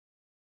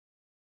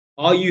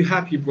Are you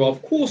happy, bro?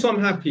 Of course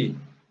I'm happy.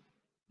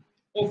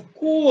 Of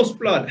course,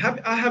 blood.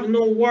 I have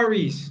no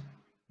worries.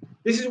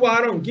 This is why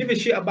I don't give a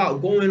shit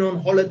about going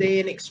on holiday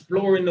and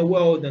exploring the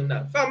world and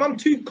that. Fam, I'm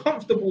too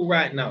comfortable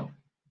right now.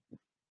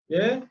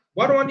 Yeah?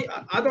 Why do I need,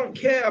 I don't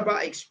care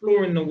about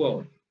exploring the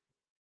world.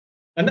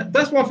 And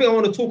that's one thing I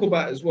want to talk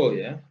about as well,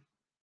 yeah?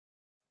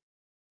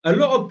 A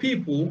lot of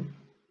people,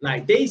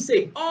 like, they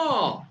say,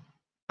 oh,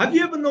 have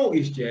you ever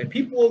noticed, yeah?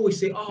 People always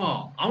say,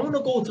 oh, I want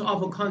to go to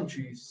other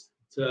countries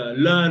to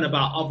learn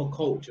about other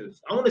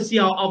cultures. I want to see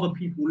how other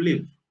people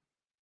live.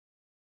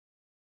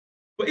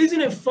 But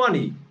isn't it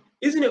funny?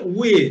 Isn't it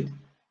weird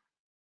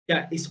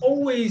that it's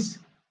always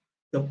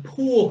the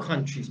poor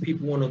countries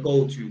people want to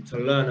go to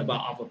learn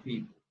about other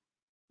people?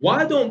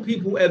 Why don't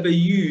people ever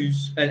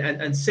use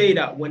and say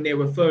that when they're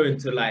referring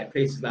to like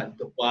places like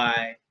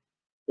Dubai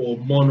or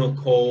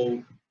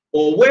Monaco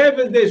or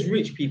wherever there's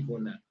rich people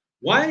in that?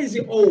 Why is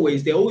it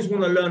always they always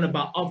want to learn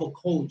about other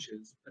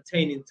cultures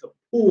pertaining to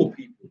poor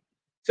people?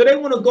 So they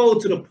want to go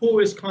to the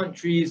poorest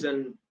countries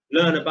and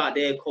learn about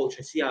their culture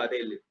and see how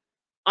they live.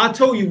 I'll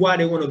tell you why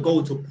they want to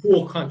go to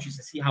poor countries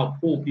to see how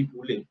poor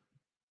people live.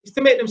 It's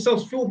to make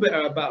themselves feel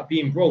better about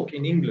being broke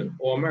in England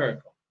or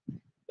America.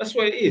 That's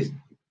what it is.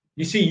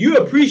 You see, you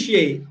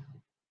appreciate,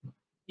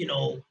 you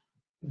know,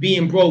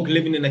 being broke,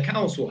 living in a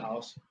council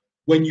house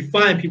when you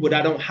find people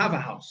that don't have a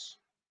house.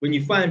 When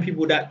you find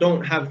people that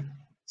don't have,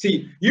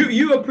 see,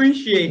 you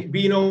appreciate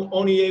being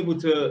only able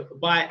to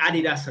buy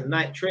Adidas and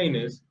Nike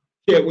trainers.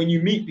 Yeah, when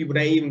you meet people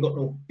that ain't even got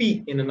no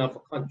feet in another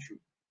country.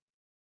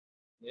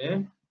 Yeah.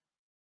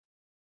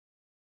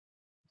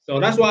 So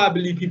that's why I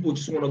believe people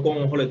just want to go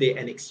on holiday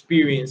and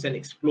experience and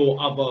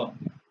explore other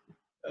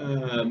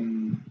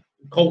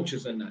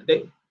cultures and that.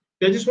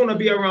 They just want to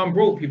be around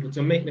broke people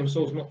to make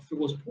themselves not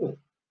feel as poor.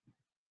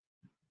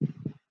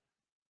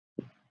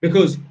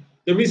 Because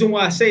the reason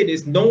why I say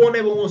this, no one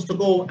ever wants to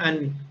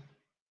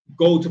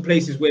go to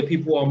places where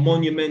people are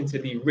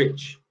monumentally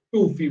rich,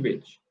 filthy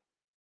rich.